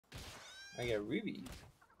I got Ruby.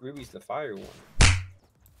 Ruby's the fire one.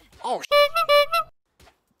 Oh,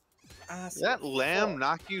 Did that lamb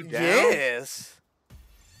knock you down? yes.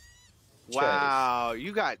 Wow,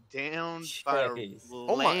 you got downed by a Chase.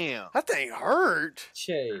 Oh lamb. my, that thing hurt.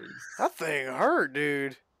 Chase. That thing hurt,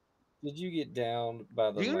 dude. Did you get downed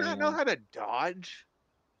by the Do you not know lamb? how to dodge?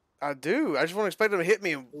 I do. I just want to expect him to hit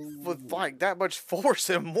me with like that much force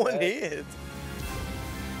in one hit.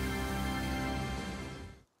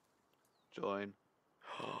 Join.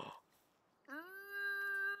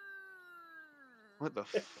 What the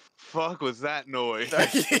fuck was that noise?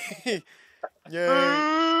 Yay.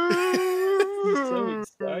 He's so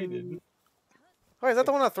excited. Wait, is that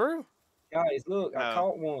the one I threw? Guys, look, I No.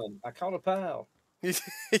 caught one. I caught a pal.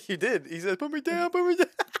 You did. He said, "Put me down, put me down."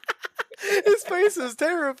 His face is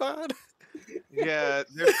terrified. Yeah,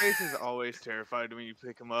 their face is always terrified when you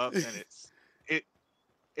pick them up, and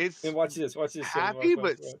it's And watch this, watch this. Chase, happy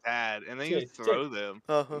watch, but sad, and then Chase, you throw them,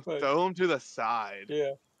 Uh-huh. throw them to the side.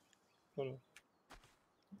 Yeah. Hold on.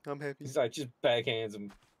 I'm happy. He's like, just backhands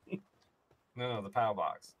him. No, the pal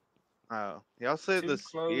box. Oh, y'all said the Too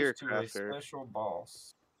close spear to a crafter. special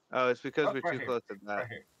boss. Oh, it's because Oh, we're right too here, close to that. Right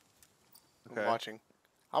here. Okay. I'm watching.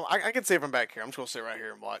 I can see it from back here. I'm just gonna sit right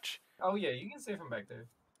here and watch. Oh yeah, you can see it from back there.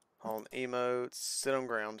 On emotes, sit on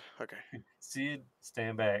ground. Okay. Sid,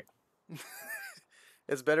 stand back.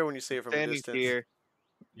 It's better when you see it from a Standing distance. here.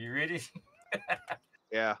 You ready?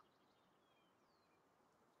 Yeah.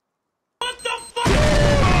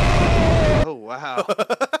 Oh wow.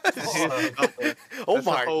 Oh That's a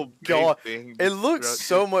my whole big god. thing It looks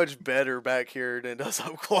structure. so much better back here than it does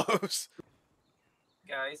up close.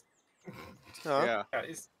 Guys. Huh? Yeah.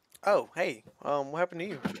 Guys. Oh, hey. What happened to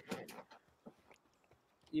you?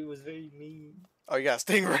 It was very mean. Oh, you got a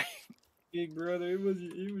stingray. Big brother, it was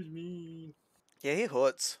mean. Yeah, he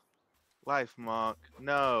hoots. Life monk.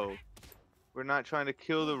 No. We're not trying to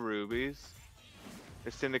kill the rubies.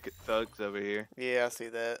 There's syndicate thugs over here. Yeah, I see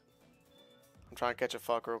that. I'm trying to catch a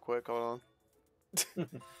fuck real quick. Hold on.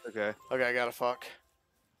 Okay. Okay, I got a fuck.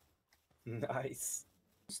 Nice.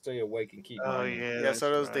 Stay awake and keep Oh mining. yeah. Yeah, so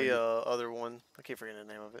that's does the right. other one. I keep forgetting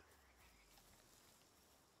the name of it.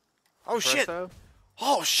 Oh shit! Espresso?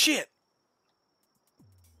 Oh shit!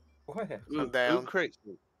 What? I'm down.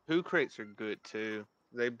 Who crates are good too.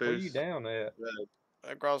 They Where you boost. down at?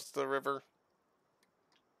 Across the river.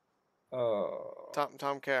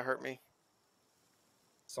 Tomcat hurt me.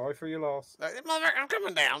 Sorry for your loss. Mother, I'm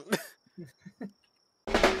coming down.